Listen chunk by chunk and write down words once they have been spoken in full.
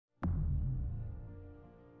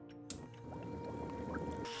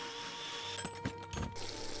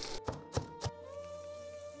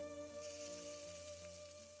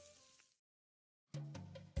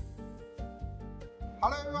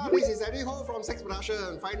Hello everyone, this is Eddie Ho from Sex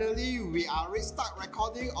Production. Finally, we are restart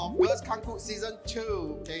recording of Girls Can't Cook Season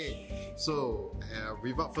 2. Okay, so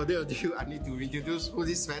without further ado, I need to introduce who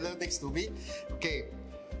this fella next to me. Okay,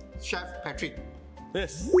 Chef Patrick.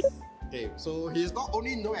 Yes. Okay, so he's not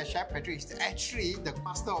only known as Chef Patrick, he's actually the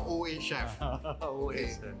master of OA chef.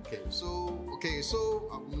 Okay. So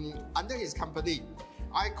under his company,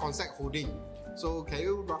 I Concept Holding. So can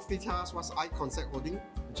you roughly tell us what's I Concept Holding?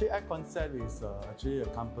 Actually, iConcept is actually a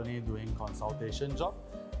company doing consultation job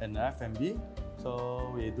in F&B. So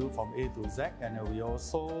we do from A to Z, and we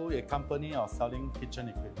also a company of selling kitchen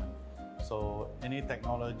equipment. So any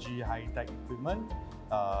technology, high-tech equipment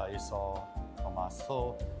is all from us.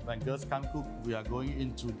 So when Girls Can't Cook, we are going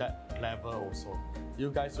into that level also.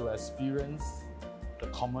 You guys will experience the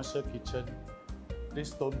commercial kitchen.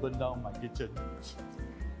 Please don't burn down my kitchen.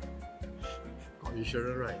 Got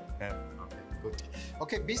insurance, right? Yeah. Okay, good.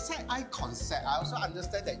 Okay, beside iConcept, I also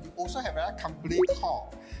understand that you also have another company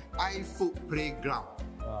called iFood Playground.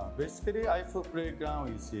 Basically, iFood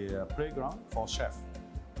Playground is a playground for chefs.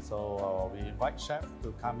 So we invite chefs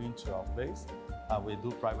to come into our place. We do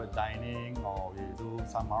private dining, or we do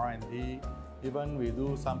some R&D. Even we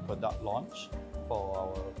do some product launch for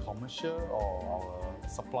our commercial or our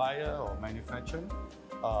supplier or manufacturing.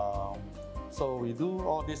 So we do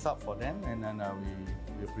all this up for them, and then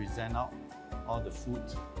we present out all the food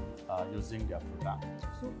using their product.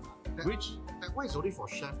 So that one is only for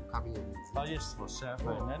chef coming in. Yes, for chef.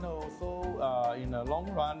 And then also in the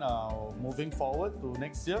long run, moving forward to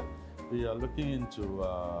next year, we are looking into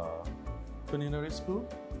culinary school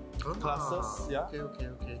classes. Yeah.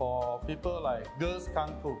 Okay. For people like girls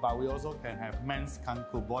can't cook, but we also can have men's can't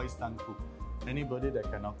cook, boys can't cook. Anybody that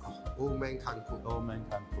cannot cook. Old man can't cook. Old man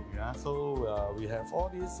can't cook. Yeah. So we have all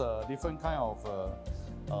these different kind of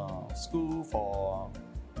school for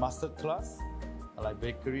master class. Like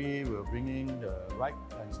bakery, we're bringing the right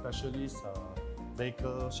and specialist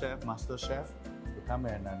baker, chef, master chef to come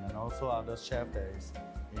in, and also other chef that is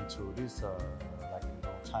into this like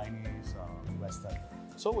Chinese, Western.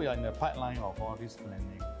 So we are in the pipeline of all this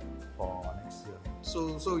planning for next year.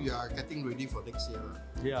 So you are getting ready for next year?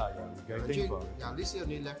 Yeah, we're getting for. Yeah, this year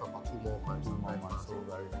only left about 2 more months. 2 more months, so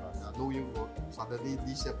very fast. Yeah, no, you suddenly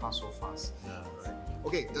this year passed so fast. Yeah. Right.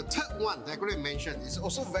 Okay, the third one that I'm going to mention is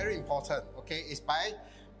also very important. Okay, it's by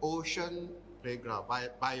Ocean Playground,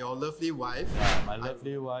 by your lovely wife. Yeah, my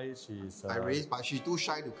lovely wife, she's Iris, but she's too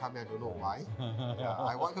shy to come in. I don't know why. Yeah,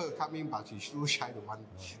 I want her to come in, but she's too shy to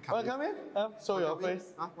come in. Show your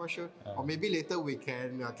face. Well, sure. Or maybe later we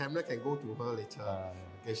can camera can go to her later.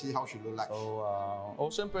 Can see how she look like. So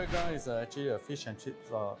Ocean Playground is actually a fish and chips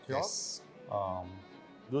kiosk. Yes.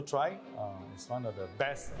 Do try. It's one of the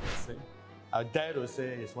best. I dare to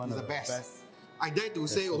say it's one of the best. I dare to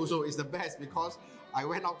say also it's the best because I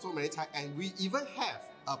went out so many times, and we even have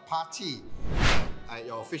a party at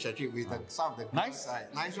your fish and chip with some of the nice, right?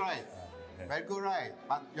 Nice, right? Very good, right?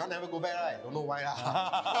 But y'all never go back, right? Don't know why,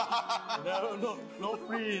 no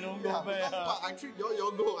free, don't go back. But I treat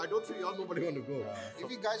y'all go. I don't treat y'all. Nobody want to go. If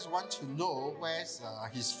you guys want to know where's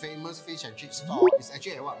his famous fish and chip store, it's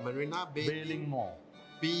actually at what? Marina Bay Mall.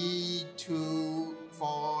 B2408.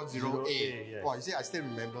 Yes. Wow, you see, I still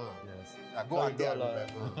remember. Yes. Go until I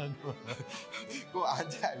remember. Go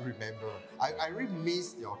until I remember. I really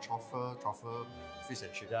miss your truffle fish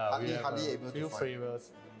and chip. Yeah, we have hardly a able few to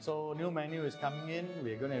flavors. So new menu is coming in.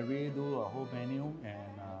 We're going to redo a whole menu,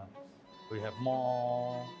 and we have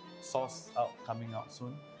more sauce coming out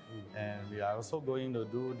soon. And we are also going to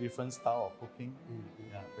do different style of cooking.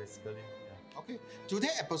 Yeah, basically. Okay,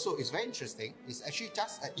 today's episode is very interesting. It's actually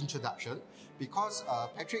just an introduction because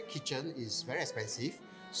Patrick's kitchen is very expensive.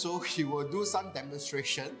 So he will do some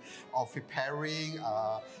demonstration of preparing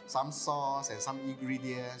some sauce and some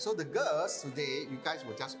ingredients. So the girls today, you guys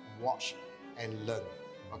will just watch and learn.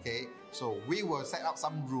 Okay, so we will set up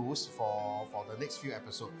some rules for the next few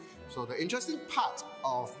episodes. So the interesting part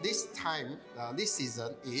of this time, this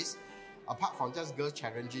season is, apart from just girls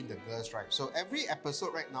challenging the girls, right? So every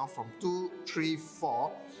episode right now from 2, 3,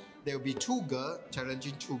 4, there will be 2 girls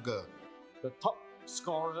challenging 2 girls. The top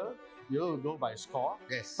scorer, you will go by score.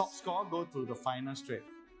 Yes. Top score go to the final straight.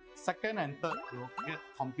 Second and third will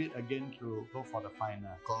compete again to go for the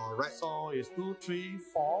final. Correct. So it's 2, 3,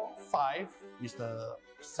 4, 5 is the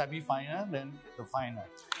semi-final, then the final.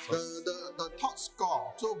 So the top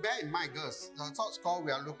score. So bear in mind, girls, the top score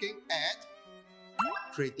we are looking at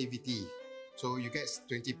creativity. So you get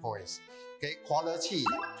 20 points. Okay, quality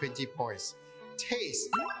 20 points. Taste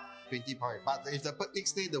 20 points. But if the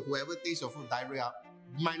next day whoever tastes your food diarrhea,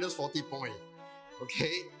 minus 40 points.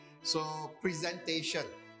 Okay, so presentation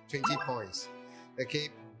 20 points. Okay,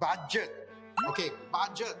 budget. Okay,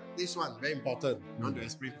 budget. This one very important. You want to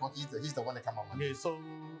explain because he's the one that come up with. Okay, so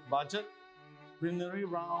budget culinary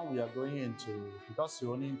round we are going into because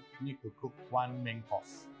you only need to cook one main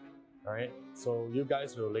course. Alright, so you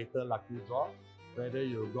guys will later lucky draw whether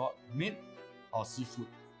you got meat or seafood.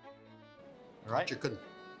 Right? Chicken.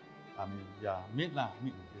 I mean, yeah, meat lah.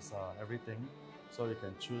 Meat is everything, so you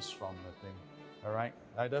can choose from the thing. Alright,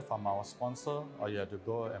 either from our sponsor or you have to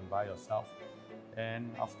go and buy yourself.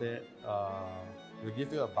 And after that, we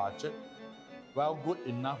give you a budget. Well, good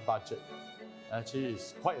enough budget. Actually,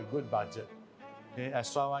 it's quite a good budget. Okay,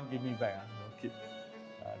 extra one give me back. No keep.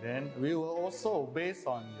 Then we will also based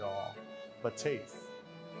on your purchase.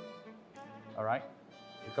 All right,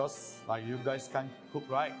 because like you guys can't cook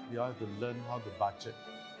right, you have to learn how to budget.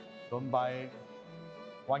 Don't buy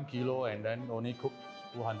 1 kilo and then only cook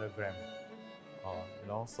 200 grams. You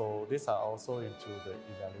know, so these are also into the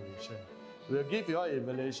evaluation. We'll give you an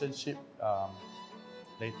evaluation sheet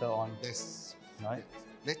later on. Yes. Right.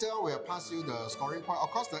 Later on, we'll pass you the scoring point. Of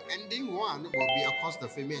course, the ending one will be, of course, the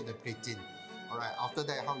female and the plating. All right. After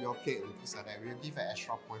that, how your cake and things like that, we'll give an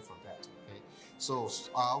extra point for that. Okay. So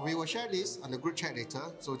we will share this on the group chat later.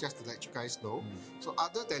 So just to let you guys know. So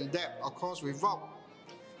other than that, of course, without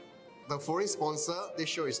the foreign sponsor, this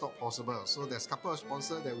show is not possible. So there's a couple of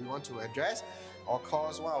sponsors that we want to address. Of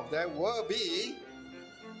course, one of them will be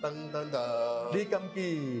Kum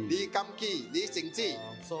Kee. Kum Kee, Li Jingji.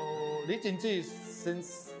 So Li Jingji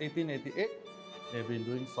since 1888, they've been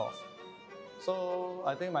doing sauce. So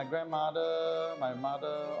I think my grandmother, my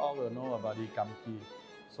mother, all will know about Kum Kee.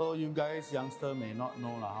 So you guys, youngster, may not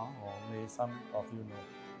know now, or may some of you know.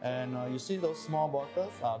 And you see those small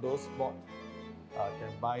bottles, those bottles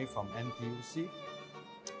can buy from NTUC,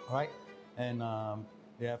 right? And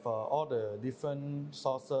they have all the different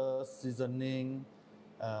sauces, seasoning,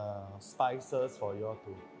 spices for you all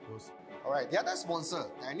to use. All right, the other sponsor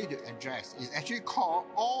that I need to address is actually called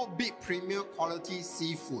All Big Premium Quality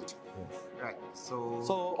Seafood. Yes. Right, so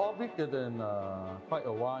All Big has been quite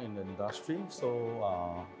a while in the industry,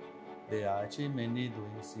 so they are actually mainly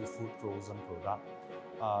doing seafood frozen product.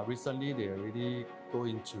 Recently, they already go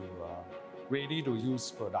into ready to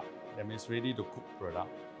use product. That means ready to cook product.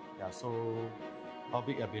 Yeah, so All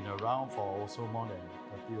Big have been around for also more than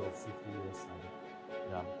 30 or 50 years.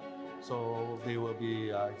 Yeah. So they will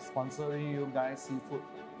be sponsoring you guys seafood.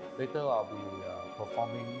 Later I'll be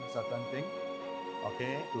performing certain things,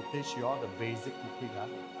 okay, to teach you all the basic cooking.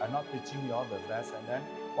 I'm not teaching you all the best, and then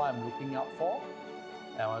what I'm looking out for,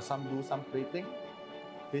 and I'll do some plating.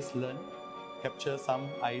 Please learn, capture some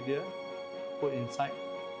idea, put inside,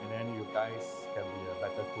 and then you guys can be a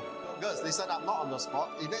better cook. girls, listen up, not on the spot.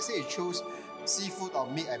 If let's say you choose seafood or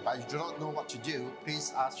meat, but you do not know what to do,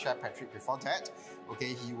 please ask Chef Patrick before that.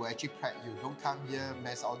 Okay, he will actually prep you. Don't come here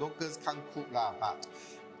mess. Although girls can't cook lah, but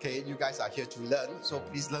okay, you guys are here to learn, so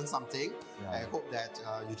please learn something. Yeah. I hope that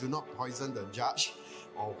you do not poison the judge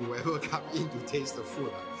or whoever come in to taste the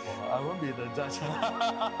food. I won't be the judge.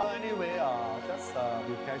 So anyway, just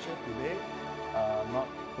be casual today.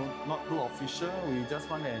 Not too official. We just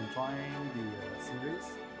want to enjoy the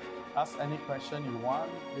series. Ask any question you want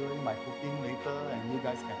during my cooking later, and you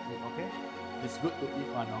guys can eat. Okay? It's good to eat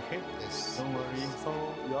one. Okay? Yes. Don't worry. So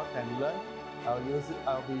you all can learn.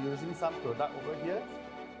 I'll be using some product over here,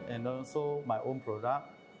 and also my own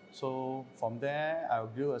product. So from there, I'll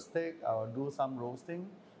grill a steak. I'll do some roasting,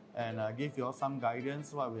 and give you all some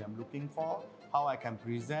guidance what we are looking for, how I can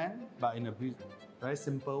present, but in a very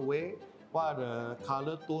simple way. What are the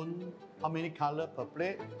color tone? How many color per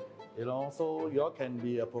plate? You know, so you all can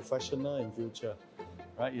be a professional in future,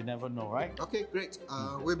 right? You never know, right? Okay, great.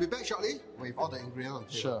 We'll be back shortly with all the ingredients on the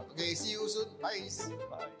table. Sure. Okay, see you soon. Bye.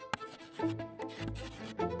 Bye.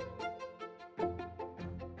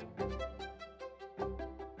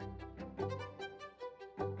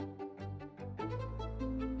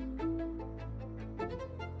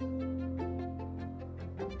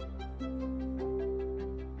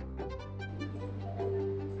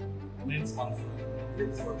 Main sponsor.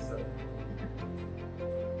 Main sponsor.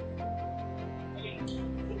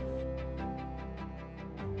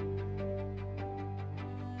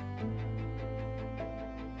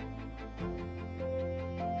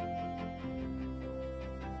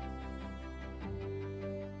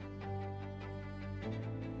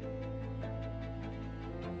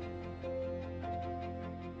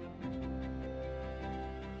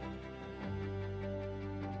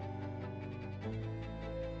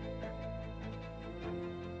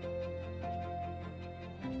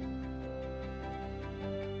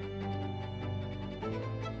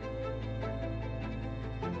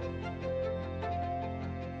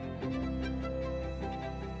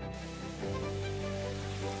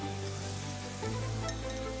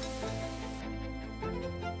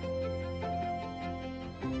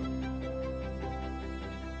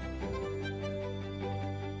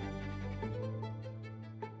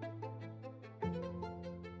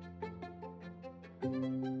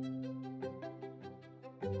 Can.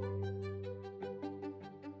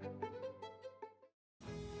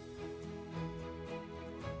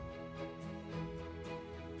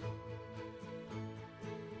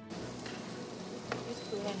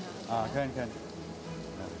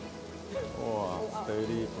 Oh,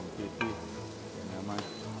 steady, completely. Never mind.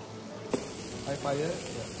 High fire.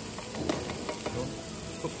 Don't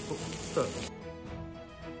cook, stir.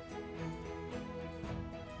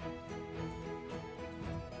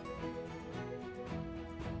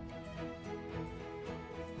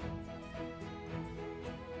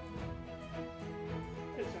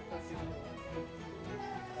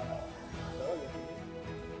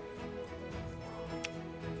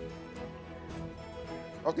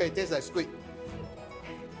 Okay, tastes like squid.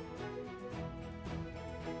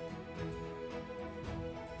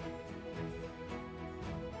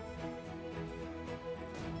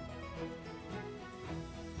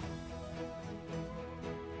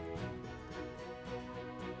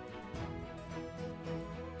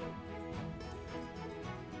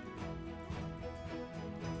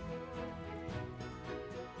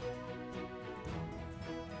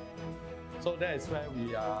 So that is where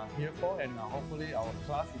we are here for, and hopefully our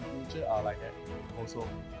class in future are like that also.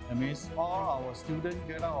 That means all our students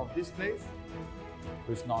get out of this place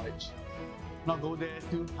with knowledge. Not go there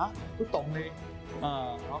still,不懂呢?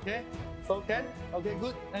 Okay, so okay,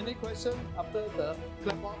 good. Any question after the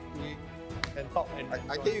clap off? We can talk and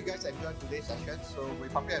I think you guys enjoyed today's session, so we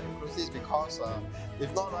probably have to close this because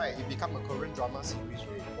if not, right, it become a Korean drama series,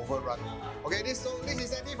 right? Overrun. Okay, this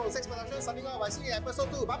is Andy from Six Productions signing off. I see you in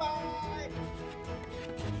episode 2. Bye bye.